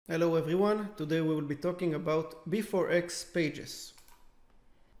Hello everyone, today we will be talking about B4XPages.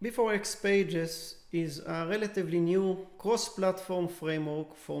 B4XPages is a relatively new cross-platform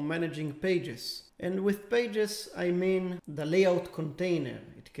framework for managing pages. And with pages, I mean the layout container.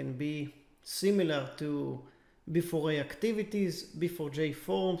 It can be similar to B4A activities, B4J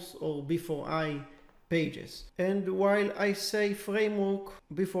forms, or B4I pages. And while I say framework,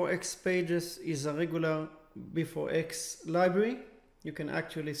 B4XPages is a regular B4X library. You can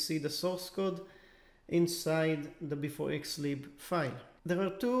actually see the source code inside the B4XLib file. There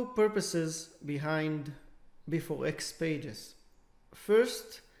are two purposes behind B4XPages.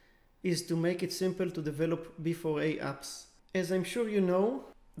 First is to make it simple to develop B4A apps. As I'm sure you know,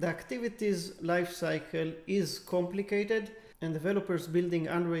 the activities lifecycle is complicated, and developers building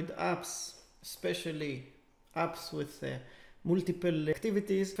Android apps, especially apps with multiple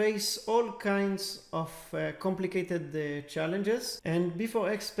activities, face all kinds of complicated challenges, and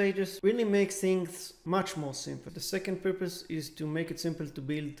B4XPages really makes things much more simple. The second purpose is to make it simple to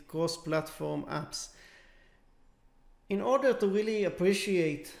build cross-platform apps. In order to really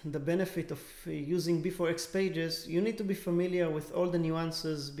appreciate the benefit of using B4XPages, you need to be familiar with all the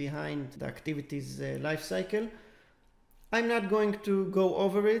nuances behind the activities lifecycle. I'm not going to go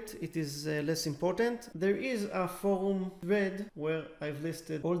over it, it is less important. There is a forum thread where I've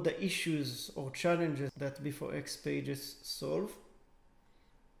listed all the issues or challenges that B4XPages solve.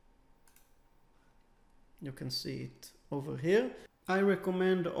 You can see it over here. I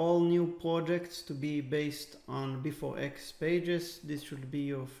recommend all new projects to be based on B4XPages. This should be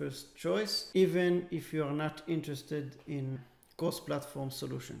your first choice, even if you are not interested in cross-platform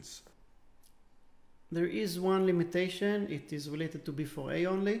solutions. There is one limitation, it is related to B4A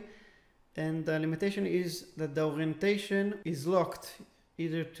only, and the limitation is that the orientation is locked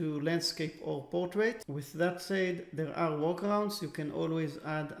either to landscape or portrait. With that said, there are workarounds. You can always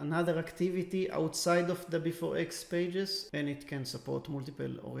add another activity outside of the B4XPages, and it can support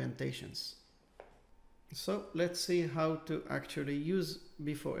multiple orientations. So let's see how to actually use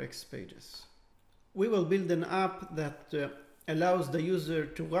B4XPages. We will build an app that allows the user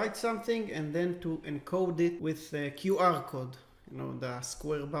to write something and then to encode it with a QR code, the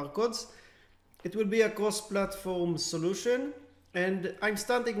square barcodes. It will be a cross-platform solution, and I'm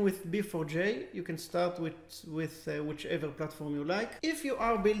starting with B4J. You can start with whichever platform you like. If you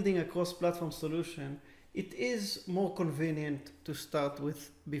are building a cross-platform solution, it is more convenient to start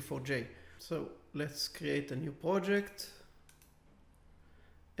with B4J. So let's create a new project,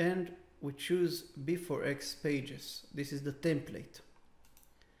 and we choose B4XPages. This is the template.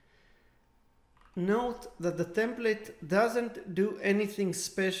 Note that the template doesn't do anything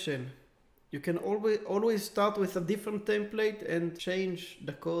special. You can always start with a different template and change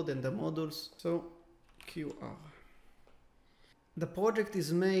the code and the modules. So QR. The project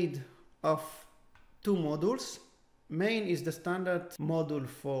is made of two modules. Main is the standard module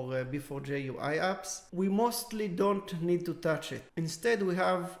for B4J UI apps. We mostly don't need to touch it. Instead, we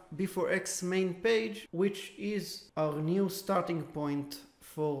have B4X main page, which is our new starting point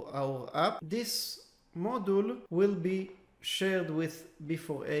for our app. This module will be shared with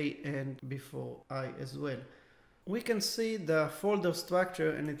B4A and B4I as well. We can see the folder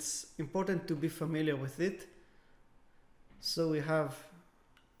structure, and it's important to be familiar with it. So we have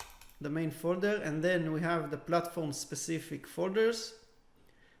the main folder, and then we have the platform specific folders,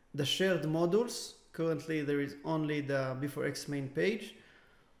 the shared modules. Currently there is only the B4X main page,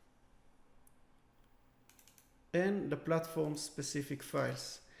 and the platform specific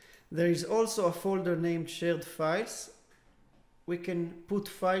files. There is also a folder named shared files. We can put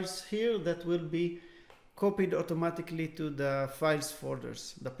files here that will be copied automatically to the files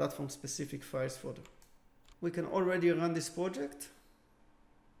folders, the platform specific files folder. We can already run this project.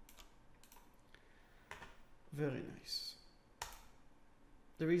 Very nice.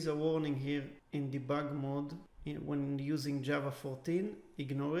 There is a warning here in debug mode when using Java 14.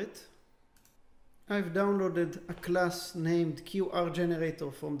 Ignore it. I've downloaded a class named QR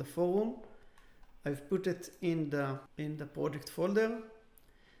generator from the forum. I've put it in the project folder,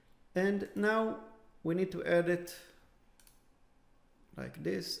 and now we need to add it like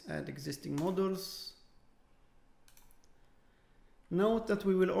this. Add existing modules. Note that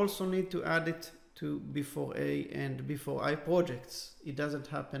we will also need to add it to B4A and B4I projects. It doesn't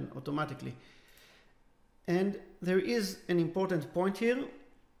happen automatically. And there is an important point here.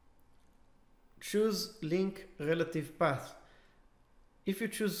 Choose link relative path. If you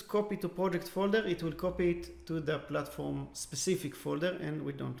choose copy to project folder, it will copy it to the platform specific folder, and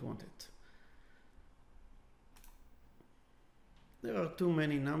we don't want it. There are too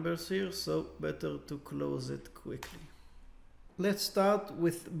many numbers here, so better to close it quickly. Let's start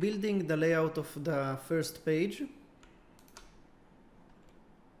with building the layout of the first page.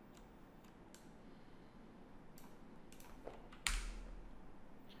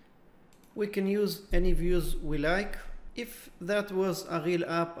 We can use any views we like. If that was a real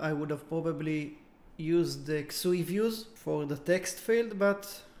app, I would have probably used the XUI views for the text field,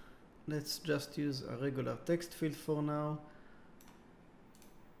 but let's just use a regular text field for now.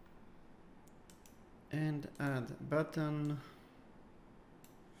 And add button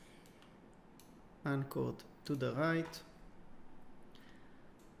anchored to the right.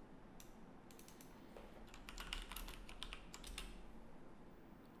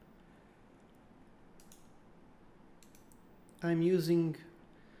 I'm using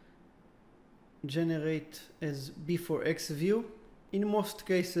generate as B4X view. In most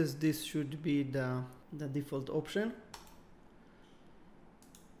cases, this should be the default option.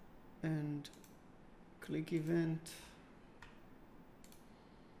 And click event.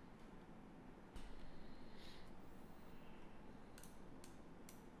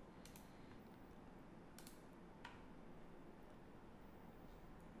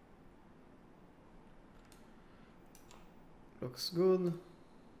 Looks good.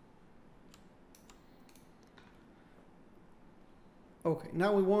 Okay,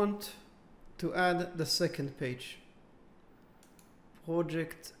 now we want to add the second page.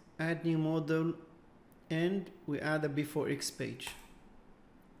 Project, add new model, and we add a B4X page.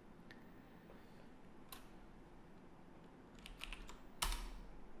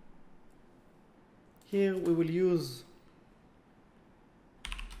 Here we will use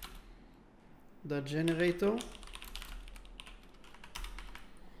the generator.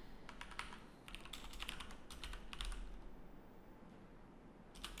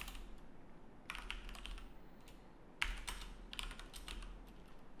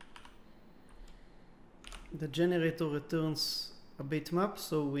 The generator returns a bitmap,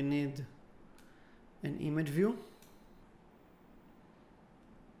 so we need an image view.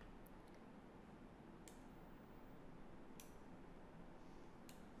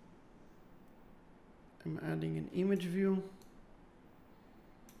 I'm adding an image view.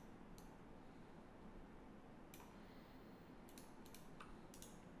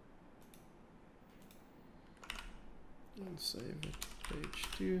 And save it, page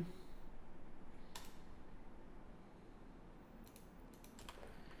 2.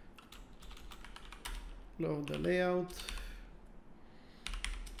 Load the layout.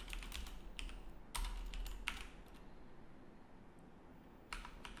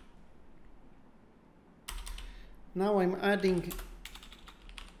 Now I'm adding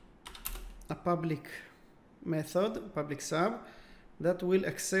a public method, public sub, that will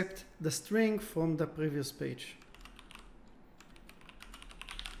accept the string from the previous page.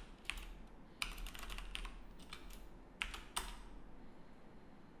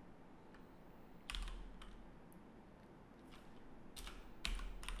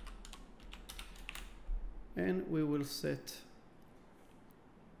 And we will set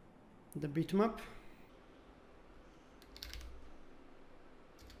the bitmap.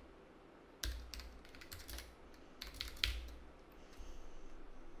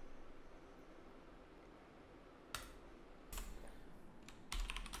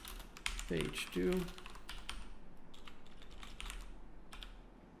 Page 2.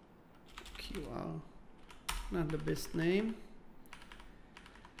 QR. Not the best name.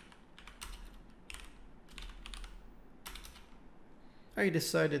 I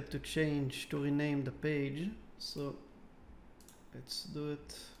decided to rename the page, so let's do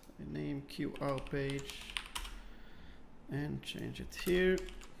it. Name QR page and change it here.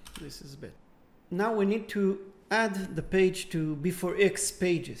 This is better. Now we need to add the page to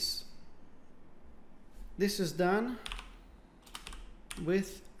B4XPages. This is done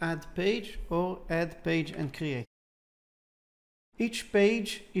with add page or add page and create. Each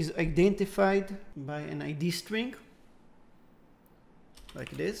page is identified by an ID string,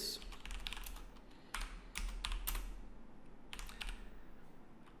 like this.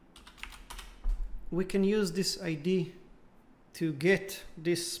 We can use this ID to get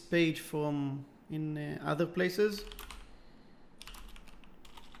this page from in other places.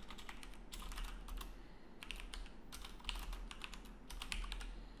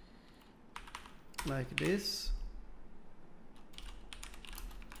 Like this.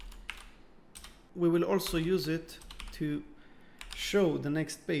 We will also use it to show the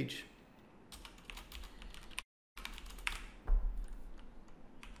next page.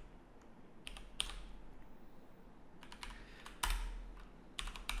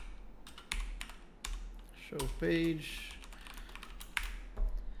 Show page.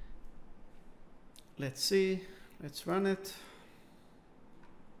 Let's see. Let's run it.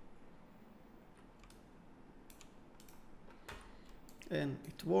 and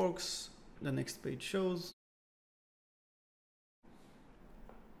it works. The next page shows.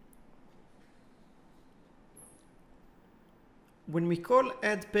 When we call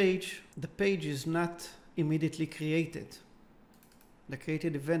add page, the page is not immediately created. The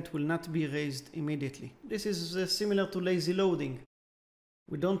created event will not be raised immediately. This is similar to lazy loading.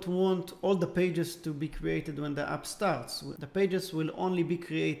 We don't want all the pages to be created when the app starts. The pages will only be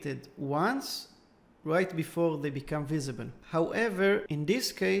created once, right before they become visible. However, in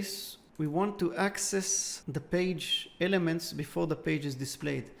this case, we want to access the page elements before the page is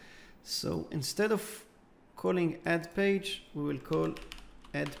displayed. So instead of calling add page, we will call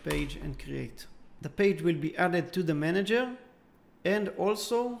add page and create. The page will be added to the manager, and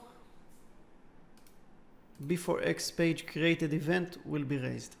also B4XPage created event will be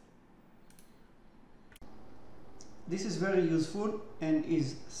raised. This is very useful and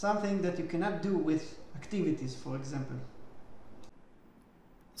is something that you cannot do with activities, for example.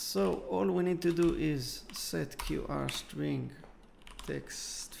 So all we need to do is set QR string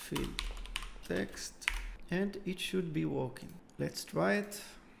text field text, and it should be working. Let's try it.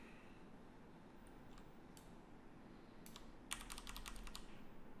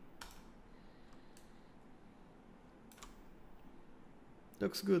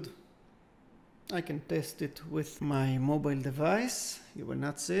 Looks good. I can test it with my mobile device. You will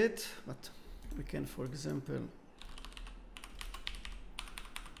not see it, but we can, for example,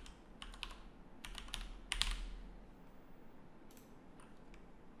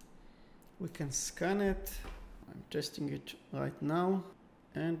 we can scan it. I'm testing it right now,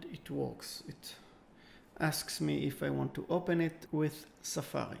 and it works. It asks me if I want to open it with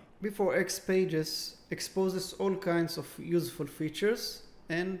Safari. B4XPages exposes all kinds of useful features,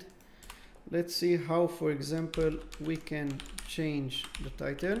 and let's see how, for example, we can change the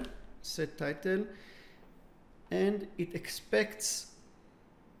title, set title, and it expects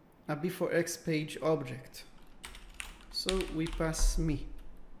a B4XPage object. So we pass me.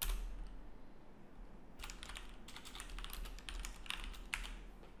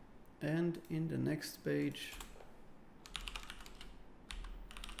 And in the next page,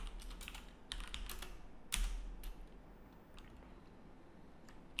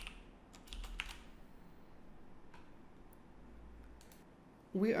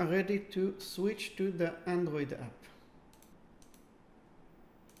 we are ready to switch to the Android app.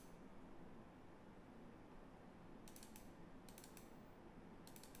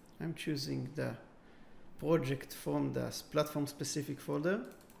 I'm choosing the project from the platform specific folder.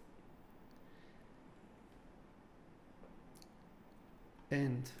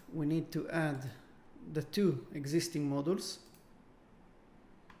 And we need to add the two existing modules.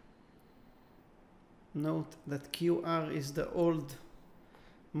 Note that QR is the old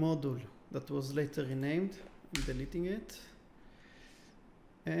module that was later renamed. I'm deleting it.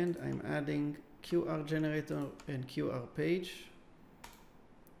 And I'm adding QR generator and QR page.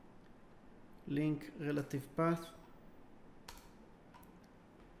 Link relative path.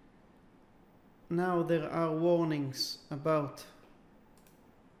 Now there are warnings about.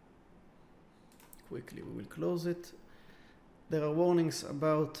 Quickly, we will close it. There are warnings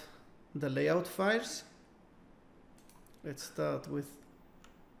about the layout files. Let's start with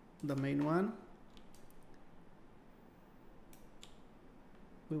the main one.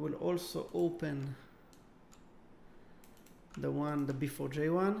 We will also open the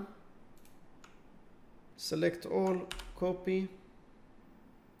B4J one. Select all, copy,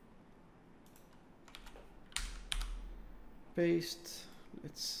 paste.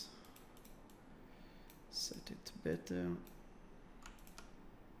 Let's set it better.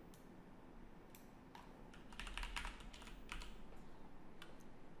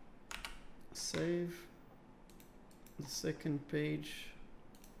 Save the second page.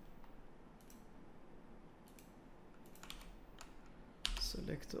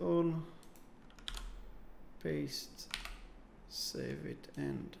 Select all, paste, save it,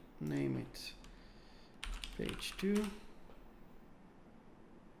 and name it page 2.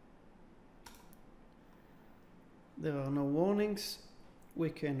 There are no warnings.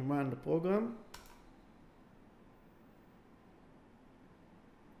 We can run the program.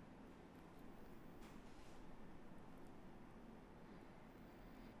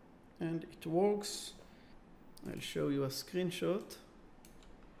 And it works. I'll show you a screenshot.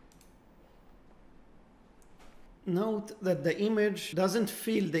 Note that the image doesn't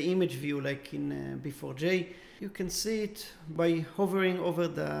fill the image view like in B4J. You can see it by hovering over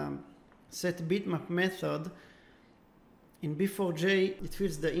the set bitmap method. In B4J, it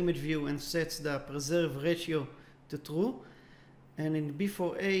fills the image view and sets the preserve ratio to true. And in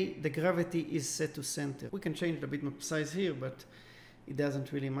B4A, the gravity is set to center. We can change the bitmap size here, but it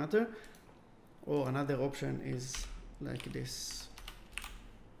doesn't really matter. Or another option is like this.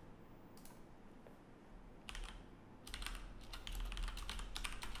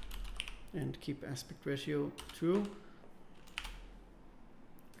 And keep aspect ratio true.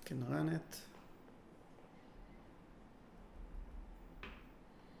 You can run it.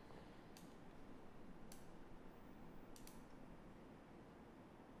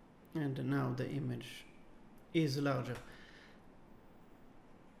 And now the image is larger.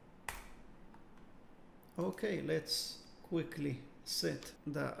 Okay, let's quickly set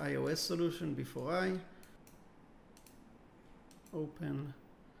the iOS solution before I open.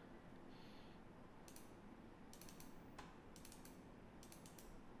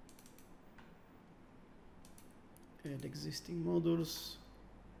 Add existing modules.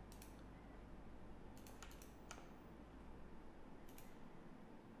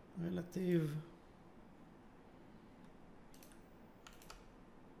 Relative.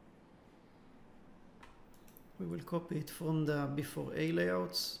 We will copy it from the B4A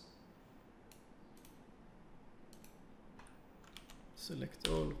layouts. Select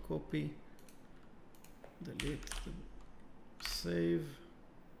all, copy, delete, save.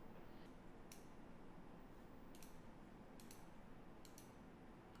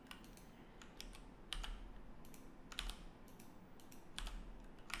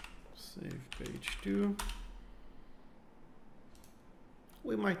 Save page 2.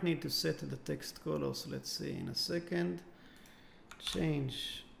 We might need to set the text colors, let's see in a second.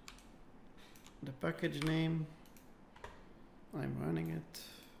 Change the package name. I'm running it.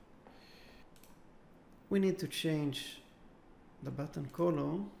 We need to change the button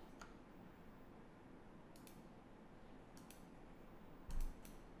color.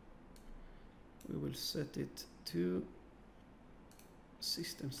 We will set it to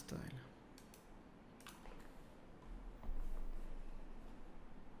system style.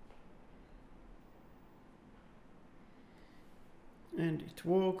 And it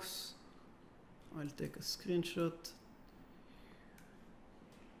works. I'll take a screenshot.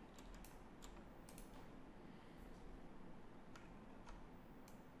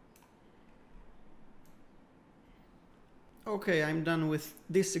 Okay, I'm done with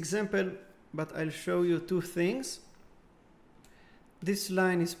this example, but I'll show you two things. This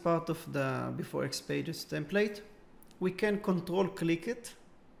line is part of the B4XPages template. We can control click it,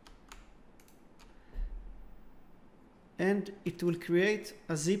 and it will create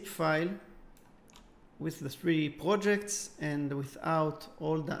a zip file with the 3 projects and without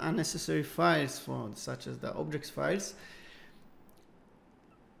all the unnecessary files such as the objects files.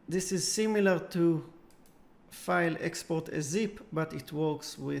 This is similar to file export as zip, but it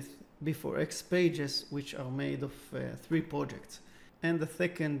works with B4XPages, which are made of 3 projects. And the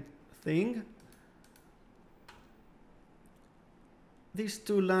second thing, these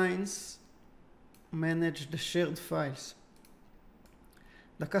 2 lines manage the shared files.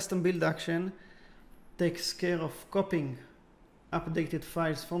 The custom build action takes care of copying updated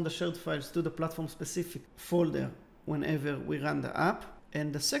files from the shared files to the platform specific folder whenever we run the app.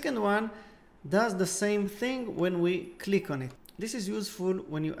 And the second one does the same thing when we click on it. This is useful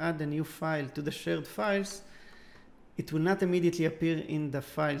when you add a new file to the shared files. It will not immediately appear in the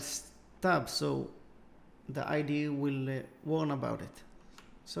Files tab, so the IDE will warn about it.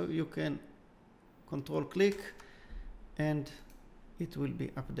 So you can control click and it will be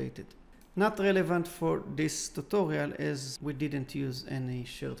updated. Not relevant for this tutorial as we didn't use any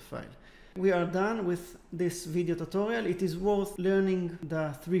shared file. We are done with this video tutorial. It is worth learning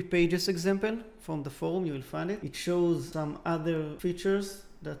the 3 pages example from the forum. You will find it. It shows some other features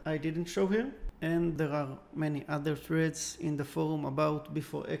that I didn't show here. And there are many other threads in the forum about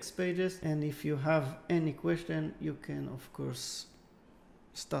B4XPages. And if you have any question, you can of course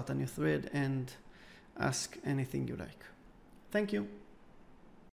start a new thread and ask anything you like. Thank you.